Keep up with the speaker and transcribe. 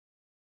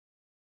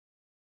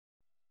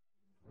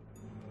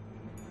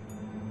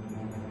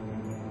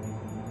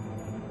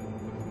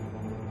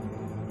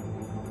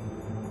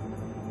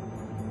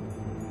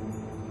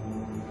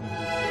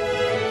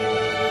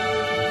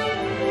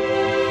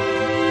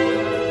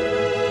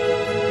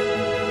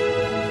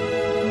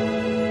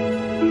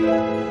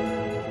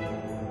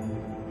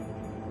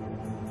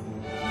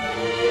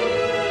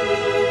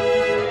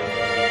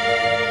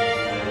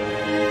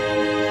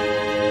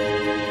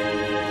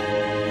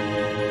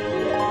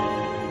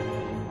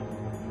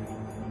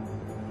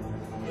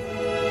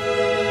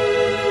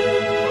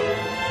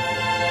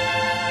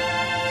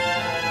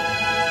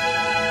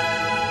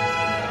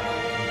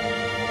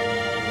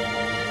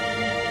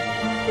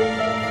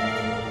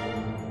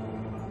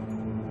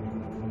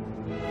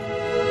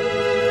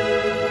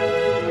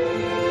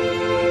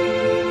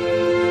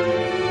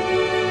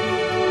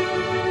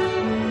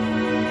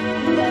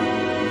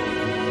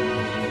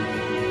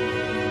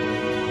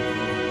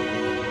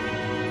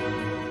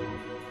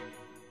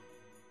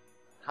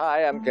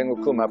Hi, I'm Kenzo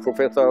Tange,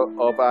 Professor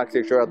of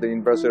Architecture at the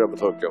University of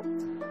Tokyo.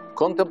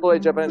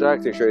 Contemporary Japanese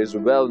architecture is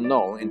well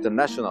known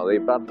internationally,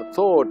 but the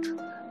thought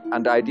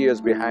and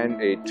ideas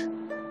behind it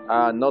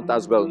are not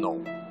as well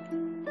known.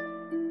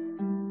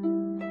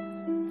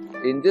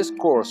 In this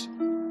course,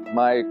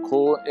 my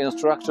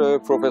co-instructor,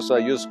 Professor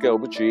Yusuke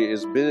Obuchi,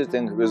 is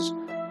visiting with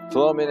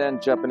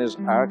prominent Japanese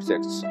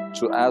architects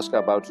to ask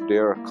about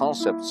their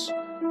concepts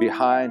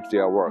behind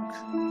their work.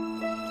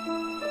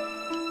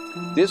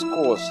 This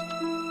course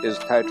is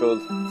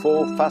titled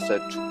Four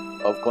Facets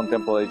of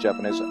Contemporary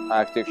Japanese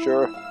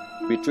Architecture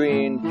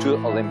Between Two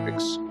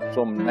Olympics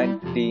from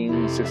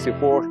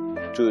 1964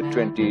 to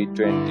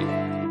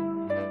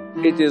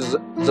 2020. It is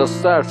the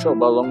start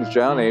of a long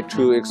journey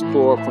to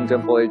explore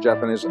contemporary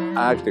Japanese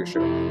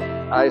architecture.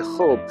 I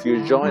hope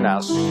you join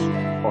us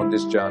on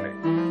this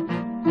journey.